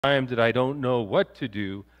time that I don't know what to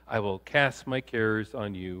do, I will cast my cares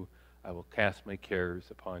on you. I will cast my cares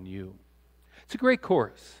upon you. It's a great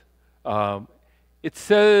chorus. It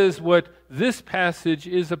says what this passage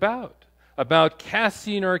is about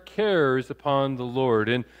casting our cares upon the Lord,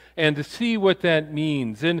 and to see what that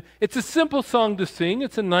means. And it's a simple song to sing.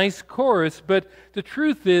 It's a nice chorus, but the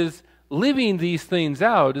truth is, living these things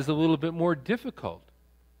out is a little bit more difficult.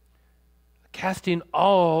 Casting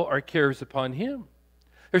all our cares upon Him.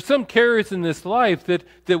 There's some cares in this life that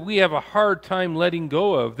we have a hard time letting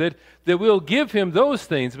go of, that we'll give Him those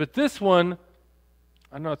things, but this one,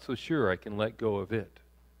 I'm not so sure I can let go of it.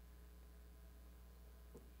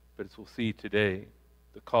 But as we'll see today,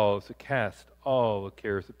 the call is to cast all the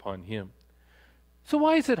cares upon Him. So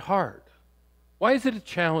why is it hard? Why is it a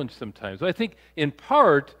challenge sometimes? Well, I think in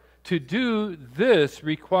part, to do this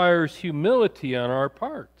requires humility on our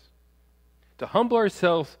part. To humble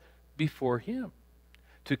ourselves before Him.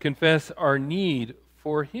 To confess our need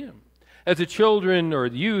for Him. As a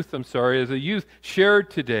youth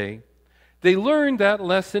shared today, they learned that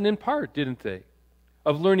lesson in part, didn't they?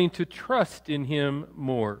 Of learning to trust in Him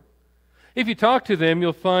more. If you talk to them,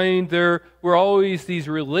 you'll find there were always these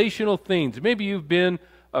relational things. Maybe you've been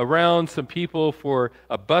around some people for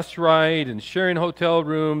a bus ride and sharing hotel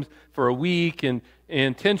rooms for a week, and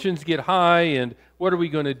tensions get high, and what are we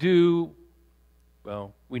going to do?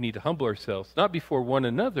 Well, we need to humble ourselves, not before one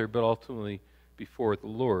another, but ultimately before the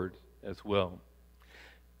Lord as well.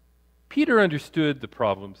 Peter understood the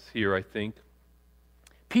problems here, I think.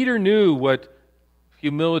 Peter knew what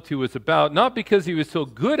humility was about, not because he was so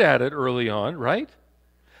good at it early on, right?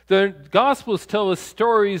 The Gospels tell us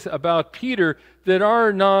stories about Peter that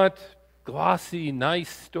are not glossy, nice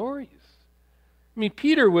stories. I mean,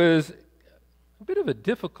 Peter was a bit of a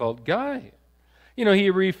difficult guy. You know, he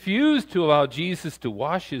refused to allow Jesus to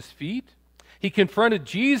wash his feet. He confronted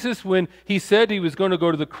Jesus when he said he was going to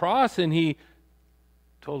go to the cross, and he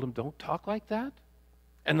told him, "Don't talk like that."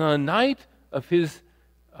 And on the night of his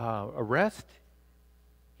arrest,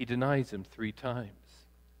 he denies him 3 times.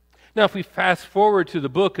 Now, if we fast forward to the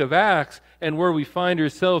book of Acts and where we find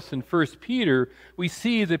ourselves in 1 Peter, we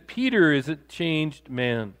see that Peter is a changed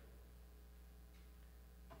man.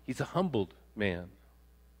 He's a humbled man.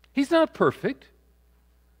 He's not perfect,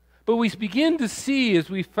 but we begin to see, as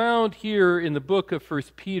we found here in the book of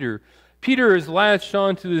 1 Peter, Peter has latched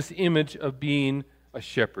on to this image of being a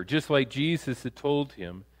shepherd, just like Jesus had told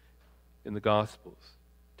him in the Gospels,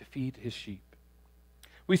 to feed his sheep.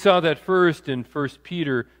 We saw that first in 1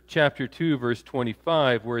 Peter chapter 2, verse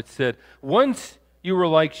 25, where it said, "Once you were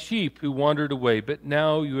like sheep who wandered away, but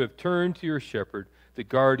now you have turned to your shepherd, the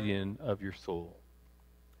guardian of your soul."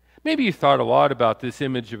 Maybe you thought a lot about this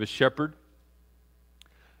image of a shepherd.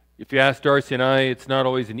 If you ask Darcy and I, it's not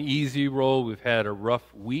always an easy role. We've had a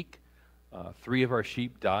rough week. 3 of our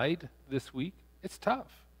sheep died this week. It's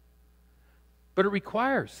tough. But it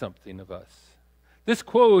requires something of us. This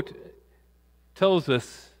quote tells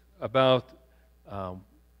us about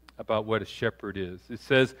what a shepherd is. It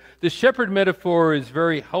says, "The shepherd metaphor is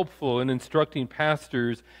very helpful in instructing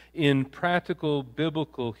pastors in practical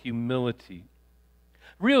biblical humility.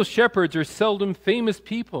 Real shepherds are seldom famous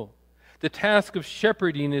people. The task of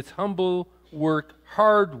shepherding is humble work,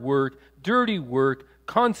 hard work, dirty work,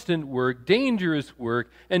 constant work, dangerous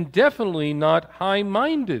work, and definitely not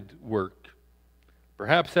high-minded work.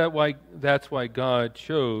 Perhaps that's why God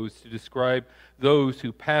chose to describe those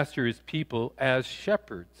who pastor His people as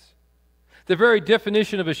shepherds. The very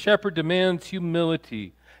definition of a shepherd demands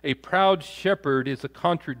humility. A proud shepherd is a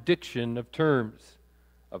contradiction of terms,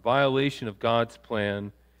 a violation of God's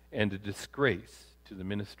plan, and a disgrace to the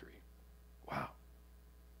ministry." Wow.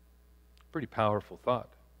 Pretty powerful thought.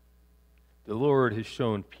 The Lord has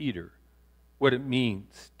shown Peter what it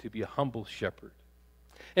means to be a humble shepherd.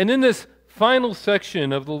 And in this final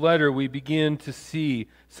section of the letter, we begin to see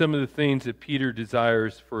some of the things that Peter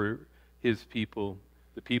desires for his people,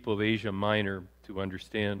 the people of Asia Minor, to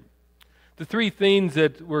understand. The 3 things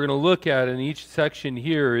that we're going to look at in each section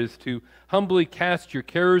here is to humbly cast your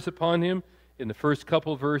cares upon Him in the first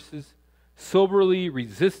couple verses, soberly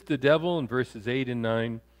resist the devil in verses 8 and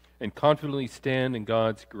 9, and confidently stand in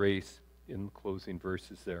God's grace in the closing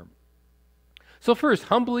verses there. So first,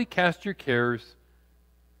 humbly cast your cares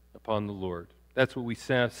upon the Lord. That's what we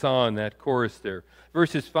saw in that chorus there.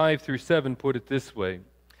 Verses 5 through 7 put it this way: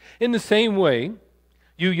 "In the same way,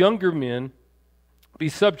 you younger men, be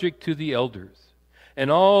subject to the elders, and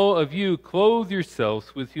all of you clothe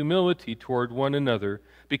yourselves with humility toward one another,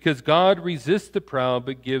 because God resists the proud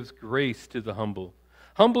but gives grace to the humble.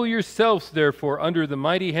 Humble yourselves, therefore, under the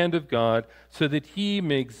mighty hand of God, so that he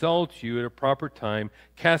may exalt you at a proper time,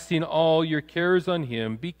 casting all your cares on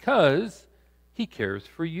him, because he cares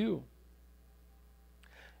for you.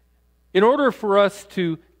 In order for us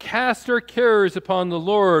to cast our cares upon the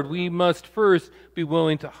Lord, we must first be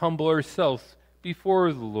willing to humble ourselves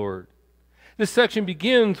before the Lord. This section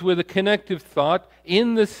begins with a connective thought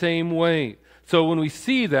in the same way. So when we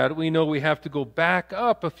see that, we know we have to go back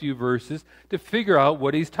up a few verses to figure out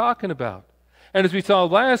what he's talking about. And as we saw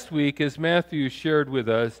last week, as Matthew shared with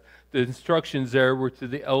us, the instructions there were to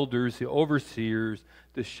the elders, the overseers,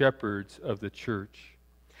 the shepherds of the church.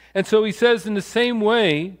 And so he says in the same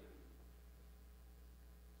way,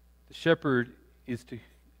 the shepherd is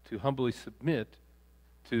to humbly submit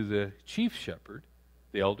to the chief shepherd,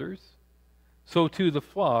 the elders. So too the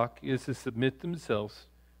flock is to submit themselves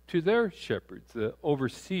to their shepherds, the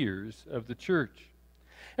overseers of the church.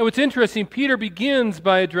 And what's interesting, Peter begins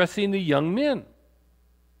by addressing the young men.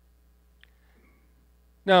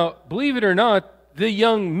 Now, believe it or not, the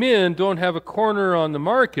young men don't have a corner on the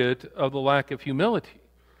market of the lack of humility.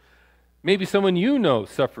 Maybe someone you know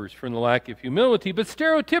suffers from the lack of humility, but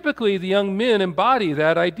stereotypically the young men embody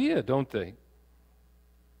that idea, don't they?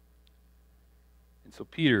 And so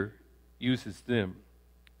Peter uses them.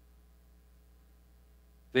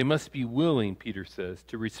 They must be willing, Peter says,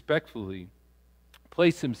 to respectfully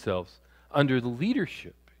place themselves under the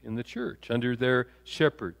leadership in the church, under their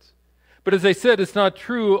shepherds. But as I said, it's not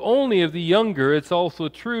true only of the younger, it's also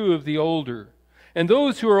true of the older. And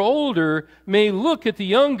those who are older may look at the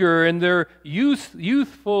younger and their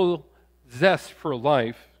youthful zest for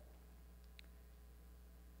life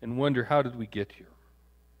and wonder, how did we get here?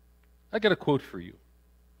 I got a quote for you.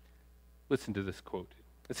 Listen to this quote.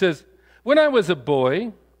 It says, "When I was a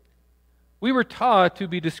boy, we were taught to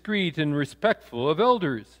be discreet and respectful of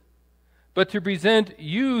elders, but the present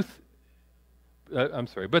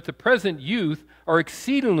youth are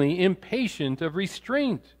exceedingly impatient of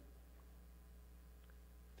restraint.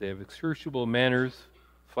 They have inscrutable manners,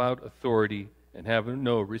 flout authority, and have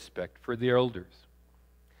no respect for the elders."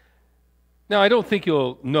 Now, I don't think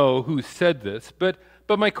you'll know who said this, but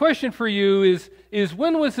my question for you is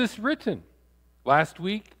when was this written? Last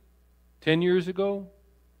week? 10 years ago?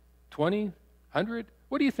 20? 100?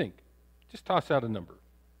 What do you think? Just toss out a number.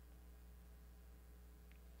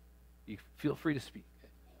 You feel free to speak.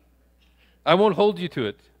 I won't hold you to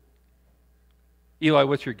it. Eli,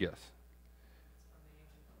 what's your guess?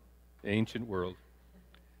 The ancient world.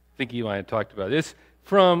 I think Eli had talked about this.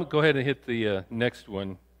 Go ahead and hit the next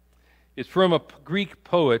one. It's from a Greek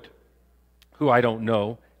poet who I don't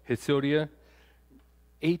know, Hesiod,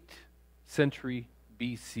 8th century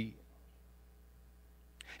BC.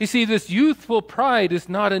 You see, this youthful pride is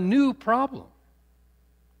not a new problem.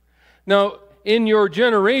 Now, in your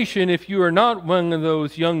generation, if you are not one of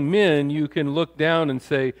those young men, you can look down and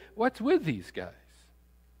say, what's with these guys?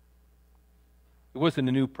 It wasn't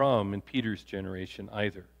a new problem in Peter's generation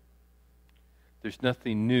either. There's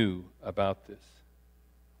nothing new about this.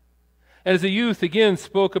 And as the youth again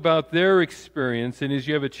spoke about their experience, and as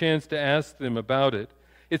you have a chance to ask them about it,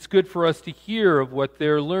 it's good for us to hear of what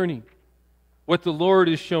they're learning, what the Lord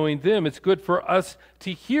is showing them. It's good for us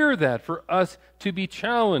to hear that, for us to be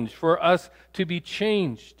challenged, for us to be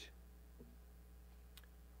changed.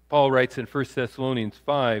 Paul writes in 1 Thessalonians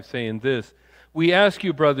 5, saying this, "We ask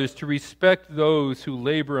you, brothers, to respect those who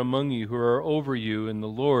labor among you, who are over you in the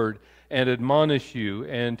Lord, and admonish you,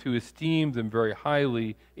 and to esteem them very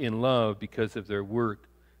highly in love because of their work.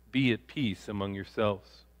 Be at peace among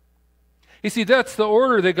yourselves." You see, that's the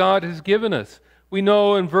order that God has given us. We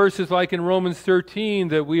know in verses like in Romans 13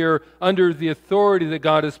 that we are under the authority that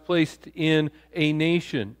God has placed in a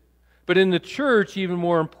nation. But in the church, even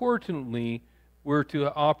more importantly, we're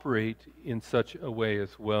to operate in such a way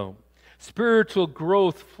as well. Spiritual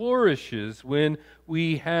growth flourishes when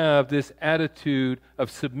we have this attitude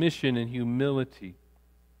of submission and humility.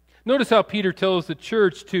 Notice how Peter tells the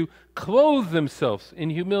church to clothe themselves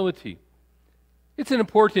in humility. It's an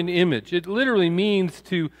important image. It literally means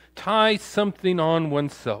to tie something on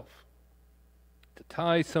oneself. To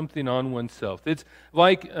tie something on oneself. It's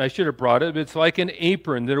like, I should have brought it, but it's like an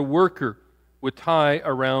apron that a worker would tie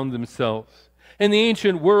around themselves. In the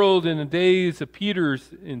ancient world, in the days of Peter's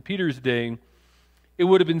day, it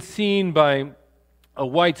would have been seen by a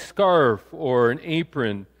white scarf or an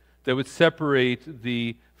apron that would separate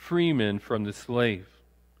the freeman from the slave.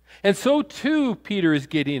 And so too, Peter is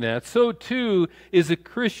getting at, so too is a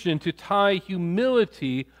Christian to tie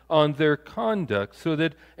humility on their conduct so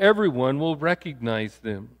that everyone will recognize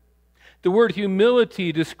them. The word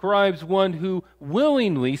humility describes one who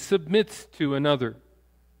willingly submits to another.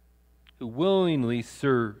 who willingly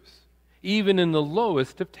serves, even in the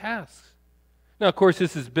lowest of tasks. Now, of course,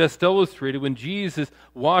 this is best illustrated when Jesus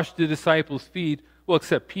washed the disciples' feet. Well,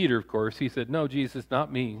 except Peter, of course. He said, "No, Jesus,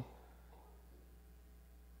 not me."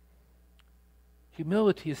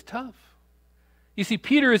 Humility is tough. You see,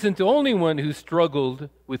 Peter isn't the only one who struggled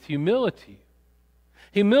with humility.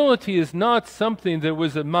 Humility is not something that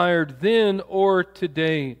was admired then or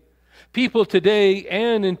today. People today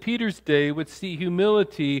and in Peter's day would see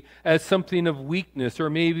humility as something of weakness or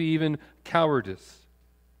maybe even cowardice.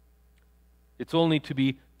 It's only to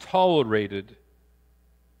be tolerated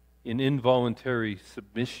in involuntary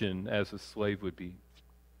submission as a slave would be.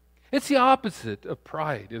 It's the opposite of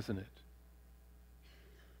pride, isn't it?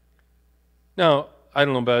 Now, I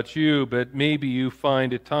don't know about you, but maybe you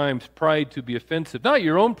find at times pride to be offensive. Not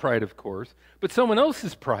your own pride, of course, but someone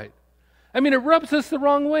else's pride. I mean, it rubs us the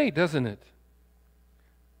wrong way, doesn't it?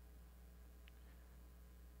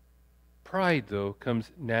 Pride, though,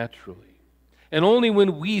 comes naturally. And only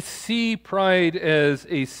when we see pride as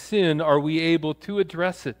a sin are we able to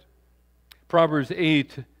address it. Proverbs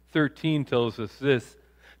 8:13 tells us this: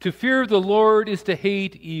 "To fear the Lord is to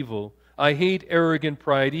hate evil. I hate arrogant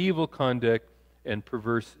pride, evil conduct, and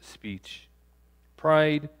perverse speech."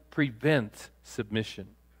 Pride prevents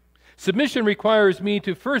submission. Submission requires me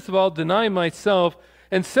to, first of all, deny myself,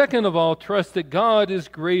 and second of all, trust that God is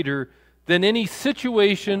greater than any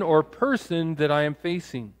situation or person that I am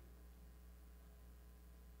facing.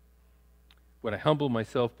 When I humble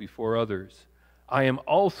myself before others, I am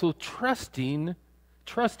also trusting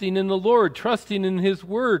in the Lord, trusting in His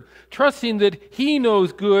Word, trusting that He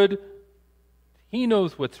knows good, He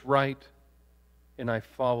knows what's right, and I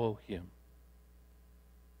follow Him.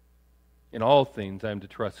 In all things, I am to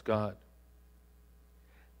trust God.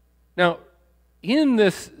 Now, in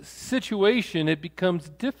this situation, it becomes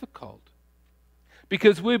difficult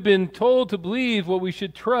because we've been told to believe what we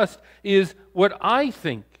should trust is what I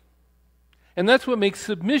think. And that's what makes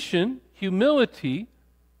submission, humility,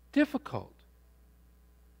 difficult.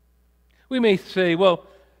 We may say, well,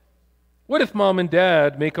 what if mom and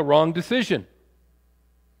dad make a wrong decision?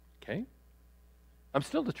 Okay, I'm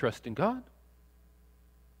still to trust in God.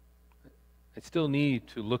 I still need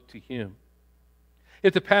to look to Him.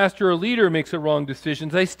 If the pastor or leader makes a wrong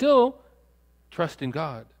decision, I still trust in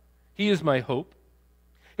God. He is my hope.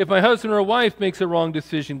 If my husband or wife makes a wrong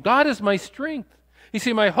decision, God is my strength. You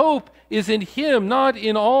see, my hope is in Him, not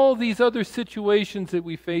in all these other situations that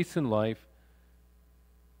we face in life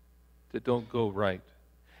that don't go right.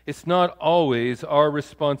 It's not always our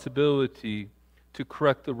responsibility to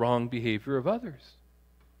correct the wrong behavior of others.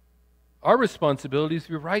 Our responsibility is to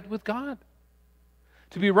be right with God,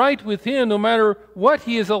 to be right with Him no matter what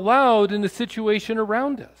He has allowed in the situation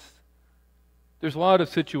around us. There's a lot of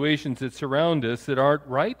situations that surround us that aren't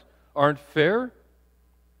right, aren't fair.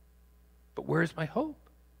 But where's my hope?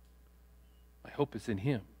 My hope is in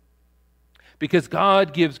Him. Because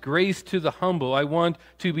God gives grace to the humble, I want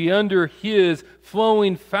to be under His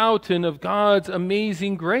flowing fountain of God's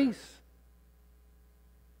amazing grace.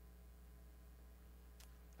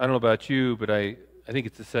 I don't know about you, but I think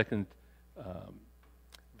it's the second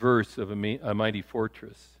verse of A Mighty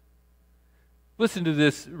Fortress. Listen to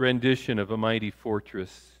this rendition of A Mighty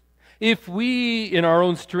Fortress. If we in our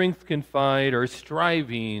own strength confide, our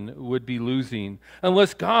striving would be losing,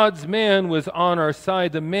 unless God's man was on our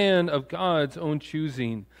side, the man of God's own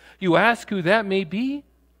choosing. You ask who that may be?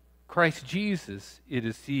 Christ Jesus, it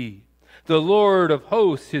is He. The Lord of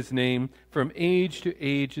hosts, His name, from age to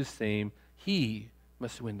age the same. He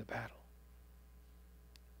must win the battle.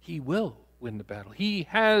 He will win the battle. He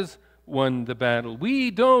has won the battle. We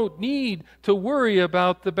don't need to worry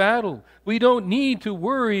about the battle. We don't need to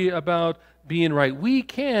worry about being right. We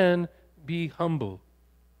can be humble.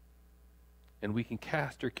 And we can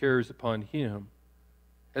cast our cares upon Him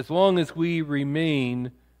as long as we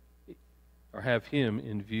remain or have Him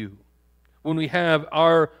in view. When we have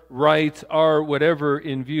our rights, our whatever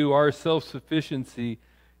in view, our self-sufficiency,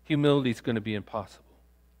 humility is going to be impossible.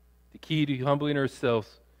 The key to humbling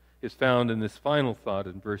ourselves is found in this final thought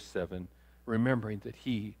in verse 7, remembering that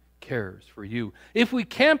He cares for you. If we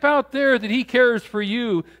camp out there that He cares for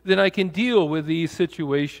you, then I can deal with these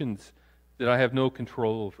situations that I have no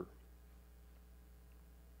control over.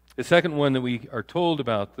 The second one that we are told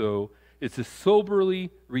about, though, is to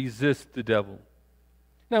soberly resist the devil.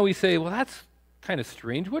 Now we say, well, that's kind of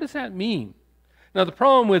strange. What does that mean? Now the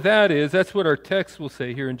problem with that is, that's what our text will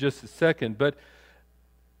say here in just a second, but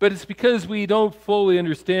it's because we don't fully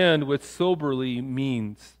understand what soberly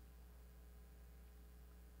means.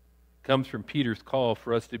 comes from Peter's call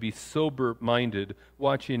for us to be sober-minded,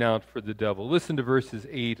 watching out for the devil. Listen to verses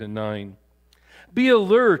 8 and 9. Be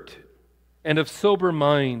alert and of sober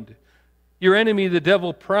mind. Your enemy, the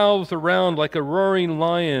devil, prowls around like a roaring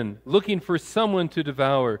lion, looking for someone to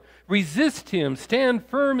devour. Resist him, stand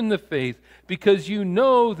firm in the faith, because you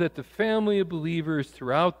know that the family of believers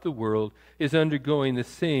throughout the world is undergoing the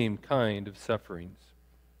same kind of sufferings.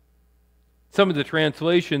 Some of the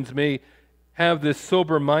translations may have this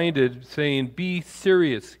sober-minded saying, be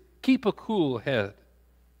serious, keep a cool head.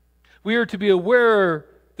 We are to be aware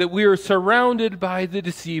that we are surrounded by the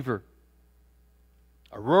deceiver,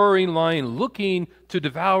 a roaring lion looking to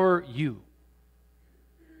devour you.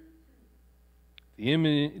 The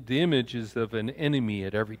image is of an enemy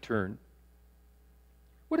at every turn.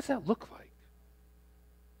 What does that look like?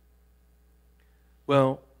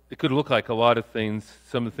 Well, it could look like a lot of things.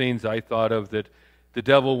 Some of the things I thought of, that the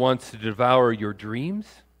devil wants to devour your dreams,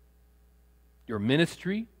 your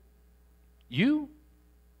ministry, you,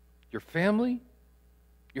 your family,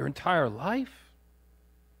 your entire life.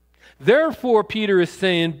 Therefore, Peter is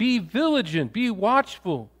saying, be vigilant, be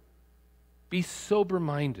watchful, be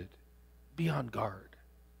sober-minded, be on guard.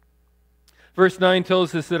 Verse 9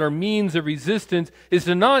 tells us that our means of resistance is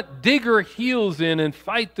to not dig our heels in and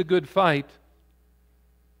fight the good fight,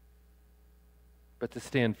 but to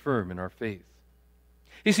stand firm in our faith.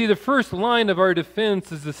 You see, the first line of our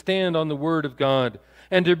defense is to stand on the Word of God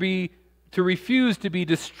and to refuse to be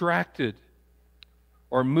distracted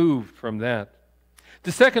or moved from that.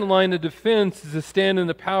 The second line of defense is to stand in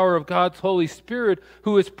the power of God's Holy Spirit,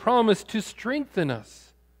 who has promised to strengthen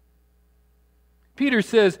us. Peter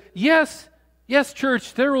says, yes,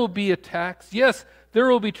 church, there will be attacks. Yes, there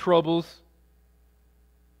will be troubles.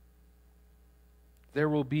 There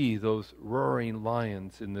will be those roaring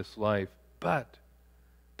lions in this life. But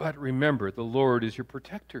remember, the Lord is your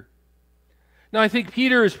protector. Now, I think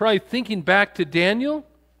Peter is probably thinking back to Daniel.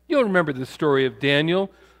 You'll remember the story of Daniel,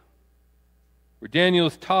 where Daniel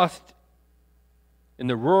is tossed in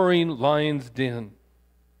the roaring lion's den.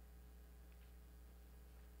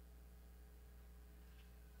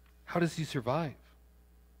 How does he survive?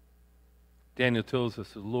 Daniel tells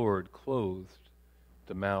us the Lord closed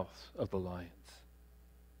the mouths of the lions.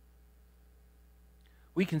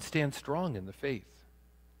 We can stand strong in the faith.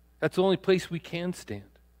 That's the only place we can stand.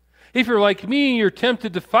 If you're like me, you're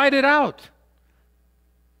tempted to fight it out.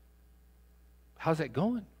 How's that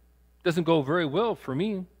going? Doesn't go very well for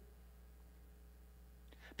me.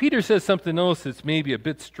 Peter says something else that's maybe a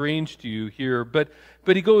bit strange to you here, but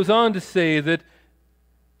he goes on to say that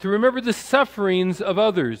to remember the sufferings of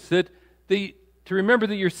others, to remember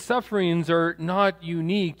that your sufferings are not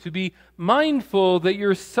unique, to be mindful that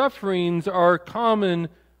your sufferings are common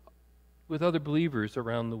with other believers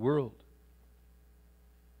around the world.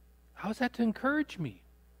 How is that to encourage me?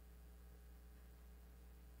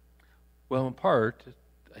 Well, in part,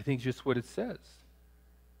 I think just what it says,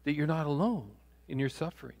 that you're not alone in your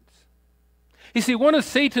sufferings. You see, one of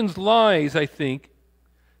Satan's lies, I think,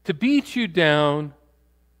 to beat you down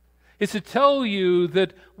is to tell you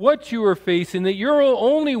that what you are facing, that you're the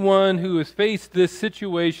only one who has faced this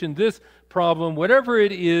situation, this problem, whatever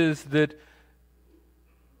it is that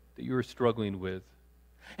you're struggling with.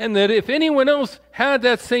 And that if anyone else had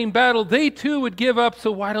that same battle, they too would give up,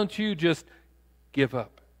 so why don't you just give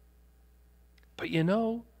up? But you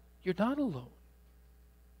know, you're not alone.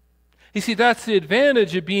 You see, that's the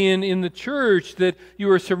advantage of being in the church, that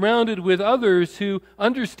you are surrounded with others who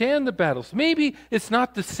understand the battles. Maybe it's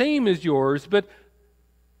not the same as yours, but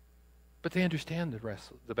they understand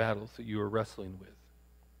the battles that you are wrestling with.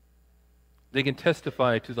 They can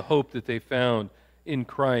testify to the hope that they found in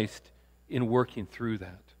Christ in working through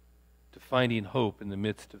that, to finding hope in the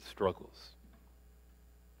midst of struggles.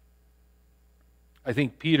 I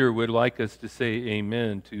think Peter would like us to say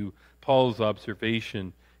amen to Paul's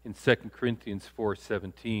observation in 2 Corinthians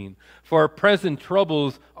 4:17. For our present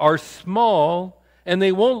troubles are small, and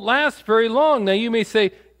they won't last very long. Now you may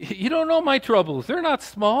say, you don't know my troubles. They're not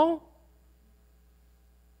small.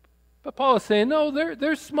 But Paul is saying, no,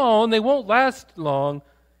 they're small, and they won't last long,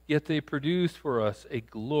 yet they produce for us a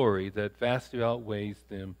glory that vastly outweighs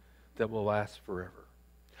them that will last forever.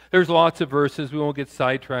 There's lots of verses. We won't get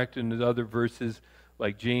sidetracked into other verses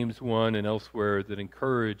like James 1 and elsewhere that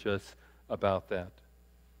encourage us about that.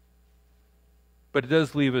 But it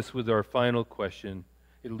does leave us with our final question.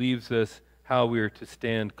 It leaves us how we are to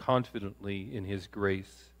stand confidently in His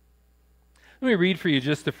grace. Let me read for you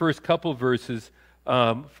just the first couple verses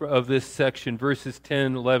of this section, verses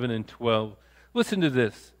 10, 11, and 12. Listen to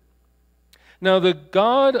this. Now the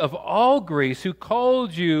God of all grace, who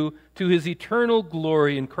called you to his eternal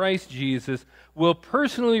glory in Christ Jesus, will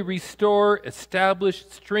personally restore, establish,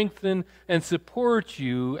 strengthen, and support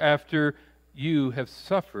you after you have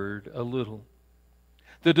suffered a little.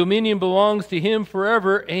 The dominion belongs to him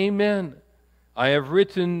forever. Amen. I have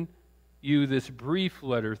written you this brief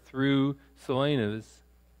letter through Silvanus,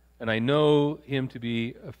 and I know him to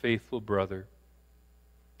be a faithful brother,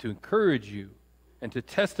 to encourage you and to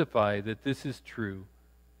testify that this is true,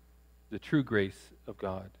 the true grace of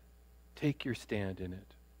God. Take your stand in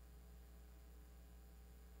it.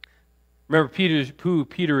 Remember who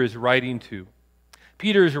Peter is writing to.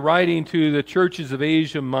 Peter is writing to the churches of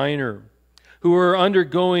Asia Minor who are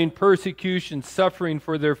undergoing persecution, suffering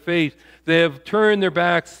for their faith. They have turned their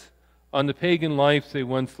backs on the pagan life they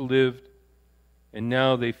once lived, and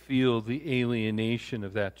now they feel the alienation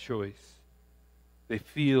of that choice. They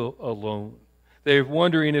feel alone. They're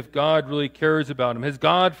wondering if God really cares about them. Has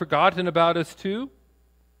God forgotten about us too?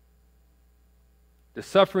 The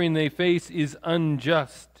suffering they face is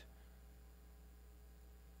unjust,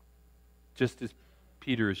 just as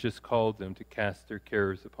Peter has just called them to cast their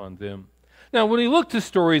cares upon them. Now, when you look to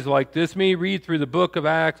stories like this, maybe you read through the book of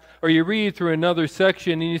Acts, or you read through another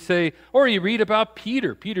section, and you say, or you read about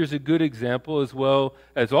Peter. Peter's a good example as well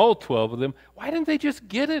as all 12 of them. Why didn't they just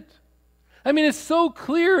get it? I mean, it's so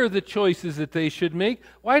clear the choices that they should make.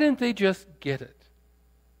 Why didn't they just get it?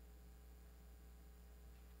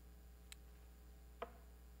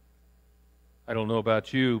 I don't know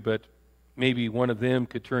about you, but maybe one of them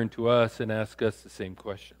could turn to us and ask us the same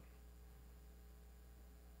question.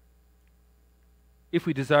 If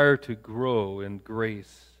we desire to grow in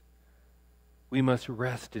grace, we must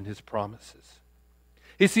rest in his promises.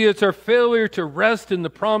 You see, it's our failure to rest in the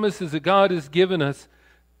promises that God has given us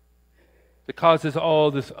that causes all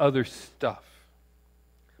this other stuff.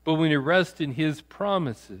 But when we rest in his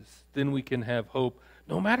promises, then we can have hope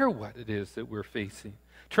no matter what it is that we're facing,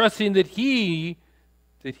 trusting that he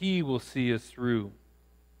will see us through.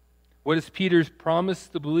 What is Peter's promise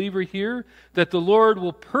to the believer here? That the Lord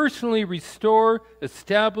will personally restore,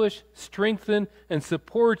 establish, strengthen, and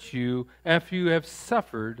support you after you have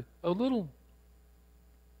suffered a little.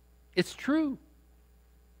 It's true.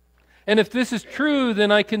 And if this is true,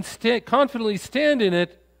 then I can confidently stand in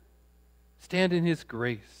it, stand in his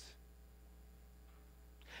grace.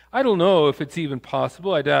 I don't know if it's even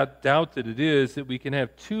possible, I doubt that it is, that we can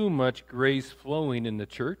have too much grace flowing in the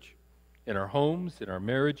church, in our homes, in our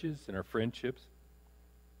marriages, in our friendships.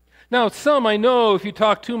 Now, some, I know, if you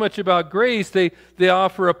talk too much about grace, they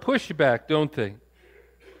offer a pushback, don't they?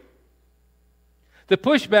 The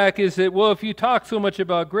pushback is that, well, if you talk so much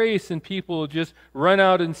about grace, and people just run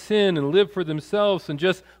out in sin and live for themselves and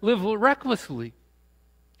just live recklessly.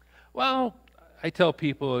 Well, I tell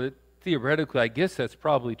people that theoretically, I guess that's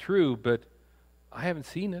probably true, but I haven't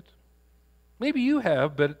seen it. Maybe you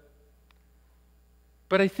have, but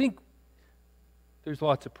I think there's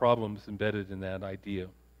lots of problems embedded in that idea.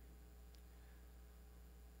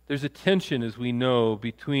 There's a tension, as we know,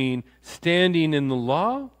 between standing in the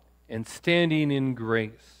law and standing in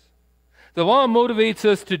grace. The law motivates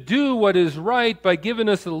us to do what is right by giving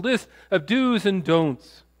us a list of do's and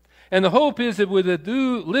don'ts. And the hope is that with a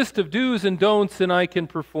list of do's and don'ts, then I can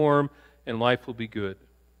perform and life will be good.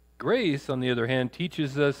 Grace, on the other hand,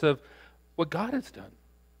 teaches us of what God has done.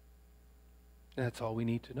 And that's all we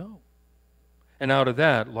need to know. And out of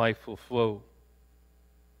that, life will flow.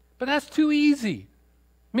 But that's too easy.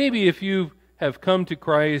 Maybe if you have come to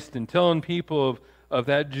Christ and telling people of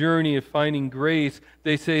that journey of finding grace,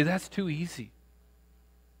 they say, that's too easy.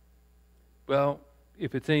 Well,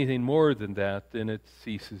 if it's anything more than that, then it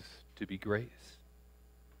ceases to be grace.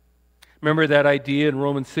 Remember that idea in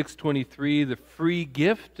Romans 6:23, the free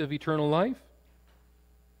gift of eternal life?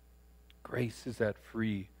 Grace is that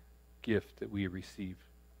free gift that we receive,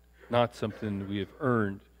 not something we have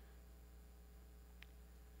earned.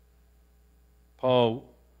 Paul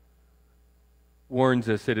warns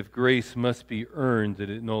us that if grace must be earned, that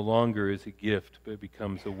it no longer is a gift, but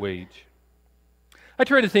becomes a wage. I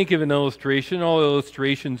try to think of an illustration. All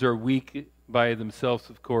illustrations are weak by themselves,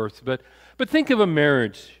 of course, but think of a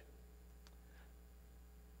marriage.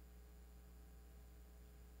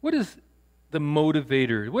 What is the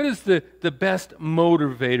motivator? What is the best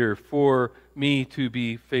motivator for me to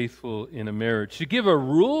be faithful in a marriage? To give a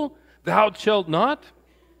rule, thou shalt not?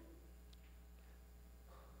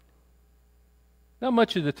 Not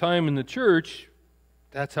much of the time in the church,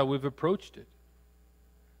 that's how we've approached it.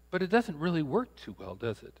 But it doesn't really work too well,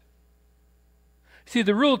 does it? See,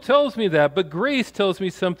 the rule tells me that, but grace tells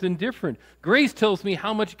me something different. Grace tells me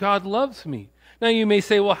how much God loves me. Now you may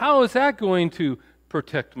say, well, how is that going to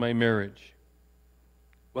protect my marriage?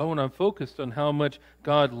 Well, when I'm focused on how much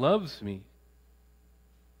God loves me,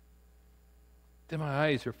 then my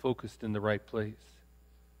eyes are focused in the right place.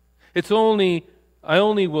 I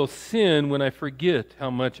only will sin when I forget how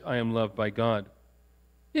much I am loved by God.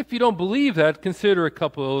 If you don't believe that, consider a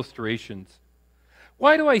couple illustrations.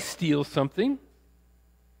 Why do I steal something?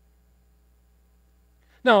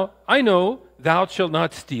 Now, I know thou shalt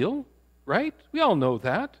not steal, right? We all know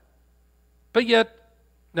that. But yet,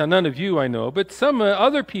 now none of you I know, but some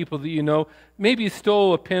other people that you know maybe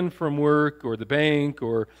stole a pen from work or the bank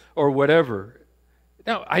or whatever.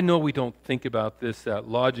 Now, I know we don't think about this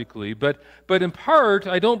logically, but in part,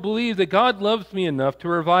 I don't believe that God loves me enough to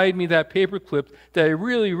provide me that paperclip that I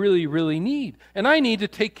really, really, really need. And I need to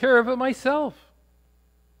take care of it myself.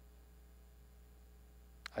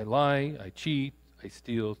 I lie, I cheat, I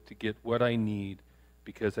steal to get what I need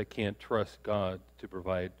because I can't trust God to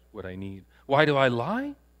provide what I need. Why do I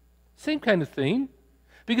lie? Same kind of thing.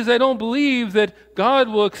 Because I don't believe that God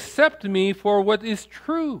will accept me for what is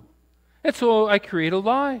true. And so I create a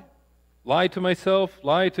lie. Lie to myself,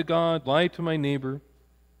 lie to God, lie to my neighbor.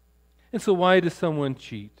 And so why does someone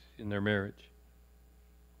cheat in their marriage?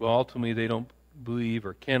 Well, ultimately they don't believe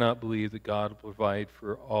or cannot believe that God will provide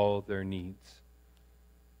for all their needs.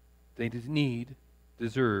 They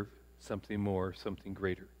deserve something more, something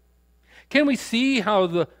greater. Can we see how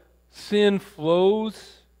the sin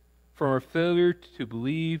flows from our failure to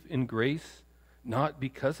believe in grace, not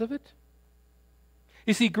because of it?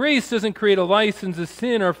 You see, grace doesn't create a license to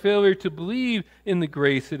sin. Our failure to believe in the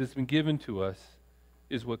grace that has been given to us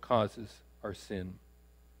is what causes our sin.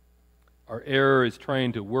 Our error is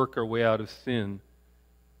trying to work our way out of sin.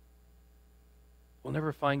 We'll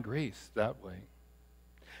never find grace that way.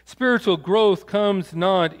 Spiritual growth comes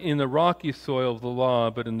not in the rocky soil of the law,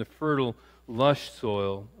 but in the fertile, lush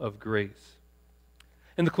soil of grace.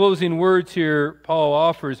 In the closing words here, Paul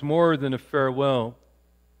offers more than a farewell.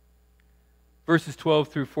 Verses 12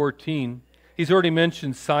 through 14. He's already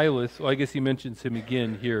mentioned Silas. Well, I guess he mentions him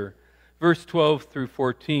again here. Verse 12 through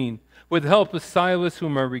 14. With the help of Silas,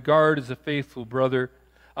 whom I regard as a faithful brother,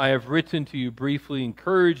 I have written to you briefly,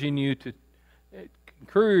 encouraging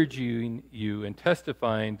you and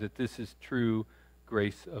testifying that this is true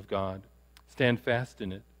grace of God. Stand fast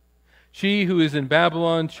in it. She who is in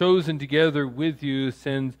Babylon, chosen together with you,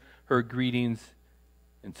 sends her greetings,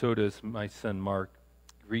 and so does my son Mark.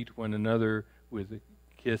 Greet one another with a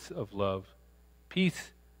kiss of love.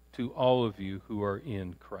 Peace to all of you who are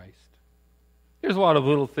in Christ. There's a lot of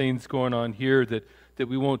little things going on here that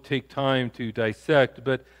we won't take time to dissect,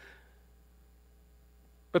 but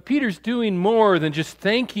Peter's doing more than just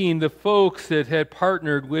thanking the folks that had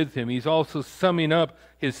partnered with him. He's also summing up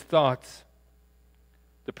his thoughts.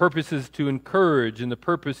 The purpose is to encourage and the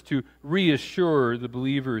purpose to reassure the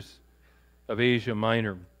believers of Asia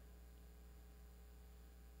Minor.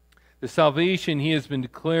 The salvation he has been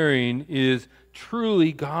declaring is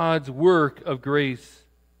truly God's work of grace.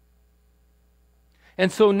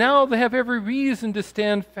 And so now they have every reason to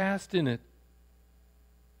stand fast in it.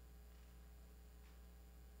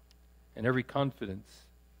 And every confidence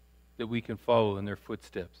that we can follow in their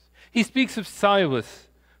footsteps. He speaks of Silas,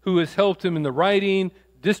 who has helped him in the writing,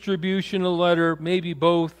 distribution of the letter, maybe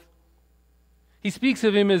both. He speaks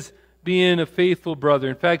of him as being a faithful brother.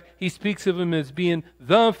 In fact, he speaks of him as being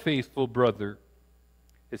the faithful brother.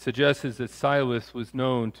 It suggests that Silas was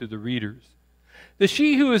known to the readers. The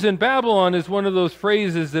she who is in Babylon is one of those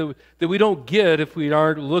phrases that we don't get if we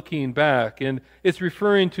aren't looking back, and it's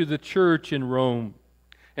referring to the church in Rome.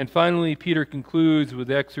 And finally, Peter concludes with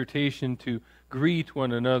the exhortation to greet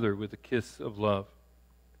one another with a kiss of love,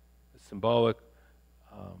 a symbolic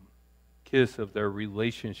kiss of their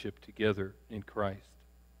relationship together in Christ.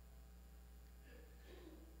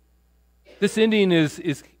 This ending has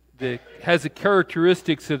the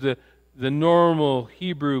characteristics of the normal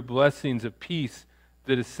Hebrew blessings of peace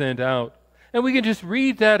that is sent out. And we can just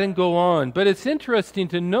read that and go on. But it's interesting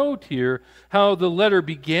to note here how the letter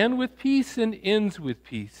began with peace and ends with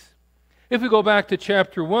peace. If we go back to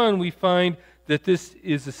chapter 1, we find that this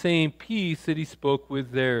is the same peace that he spoke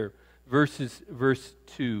with there. Verse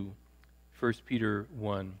 2, 1 Peter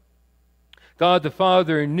 1. God the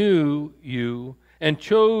Father knew you and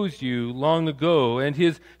chose you long ago, and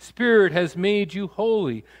his Spirit has made you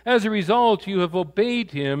holy. As a result, you have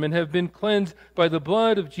obeyed him and have been cleansed by the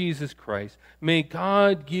blood of Jesus Christ. May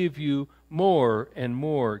God give you more and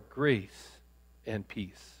more grace and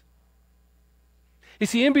peace. You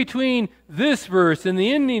see, in between this verse and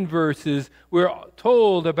the ending verses, we're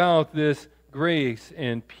told about this grace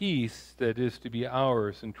and peace that is to be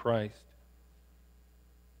ours in Christ.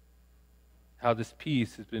 how this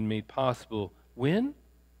peace has been made possible. When?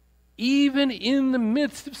 Even in the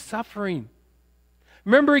midst of suffering.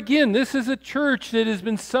 Remember again, this is a church that has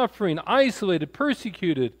been suffering, isolated,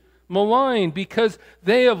 persecuted, maligned, because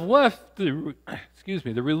they have left the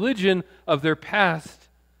religion of their past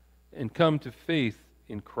and come to faith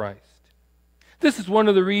in Christ. This is one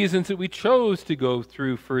of the reasons that we chose to go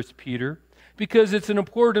through 1 Peter, because it's an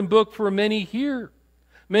important book for many here.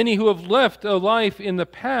 Many who have left a life in the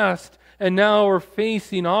past and now are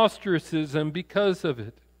facing ostracism because of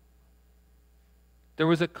it. There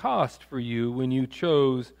was a cost for you when you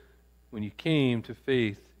came to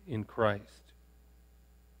faith in Christ.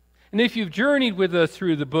 And if you've journeyed with us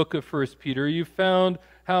through the book of 1 Peter, you've found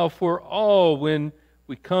how for all, when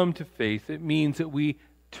we come to faith, it means that we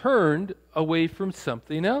turned away from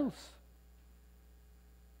something else.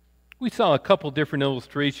 We saw a couple different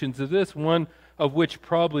illustrations of this, one of which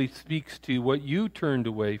probably speaks to what you turned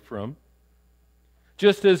away from.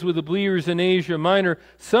 Just as with the believers in Asia Minor,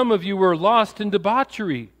 some of you were lost in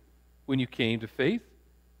debauchery when you came to faith,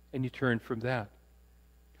 and you turned from that.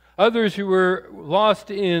 Others who were lost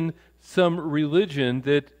in some religion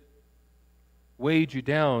that weighed you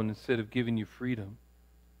down instead of giving you freedom.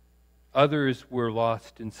 Others were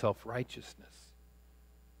lost in self-righteousness.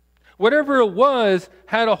 Whatever it was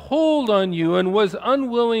had a hold on you and was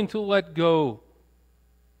unwilling to let go.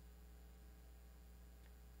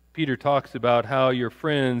 Peter talks about how your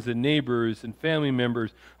friends and neighbors and family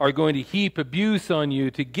members are going to heap abuse on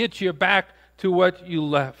you to get you back to what you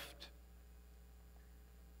left.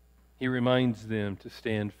 He reminds them to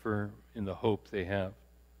stand firm in the hope they have.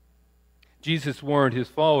 Jesus warned his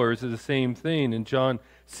followers of the same thing. In John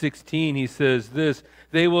 16, he says this,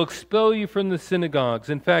 "They will expel you from the synagogues.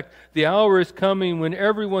 In fact, the hour is coming when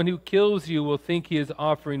everyone who kills you will think he is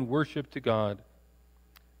offering worship to God.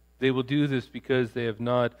 They will do this because they have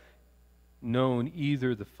not known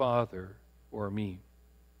either the Father or me."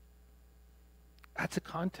 That's a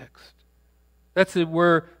context. That's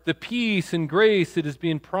where the peace and grace that is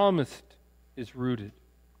being promised is rooted.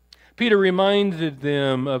 Peter reminded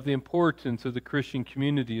them of the importance of the Christian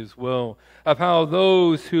community as well, of how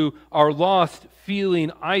those who are lost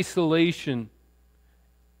feeling isolation,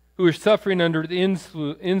 who are suffering under the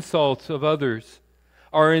insults of others,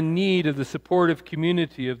 are in need of the supportive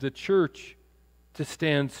community of the church to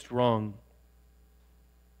stand strong.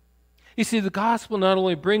 You see, the gospel not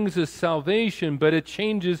only brings us salvation, but it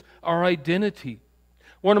changes our identity.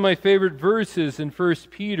 One of my favorite verses in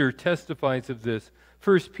 1 Peter testifies of this.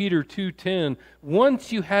 1 Peter 2:10,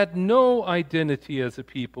 "Once you had no identity as a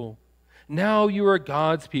people, now you are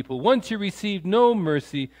God's people. Once you received no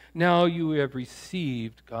mercy, now you have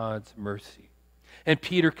received God's mercy." And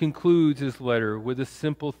Peter concludes his letter with a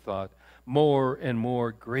simple thought, "More and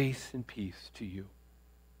more grace and peace to you."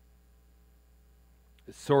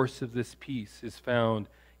 The source of this peace is found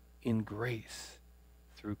in grace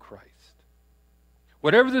through Christ.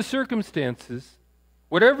 Whatever the circumstances,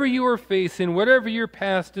 whatever you are facing, whatever your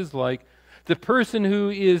past is like, the person who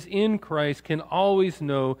is in Christ can always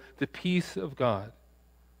know the peace of God.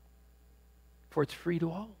 For it's free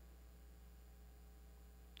to all.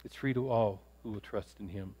 It's free to all who will trust in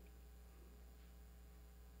him.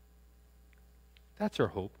 That's our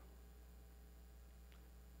hope.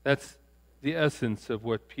 That's the essence of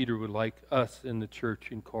what Peter would like us in the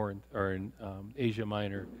church in Corinth or in Asia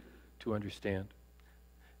Minor to understand.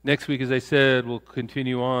 Next week, as I said, we'll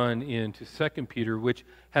continue on into 2 Peter, which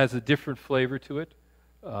has a different flavor to it,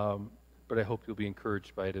 but I hope you'll be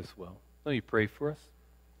encouraged by it as well. Let me pray for us.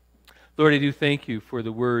 Lord, I do thank you for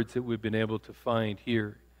the words that we've been able to find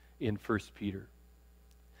here in 1 Peter.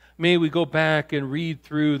 May we go back and read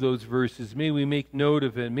through those verses. May we make note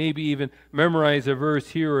of it. Maybe even memorize a verse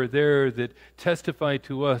here or there that testify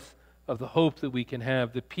to us of the hope that we can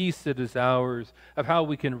have, the peace that is ours, of how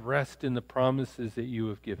we can rest in the promises that you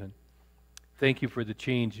have given. Thank you for the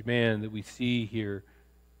changed man that we see here.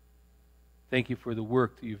 Thank you for the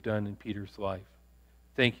work that you've done in Peter's life.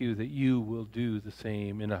 Thank you that you will do the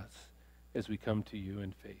same in us as we come to you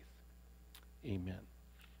in faith. Amen.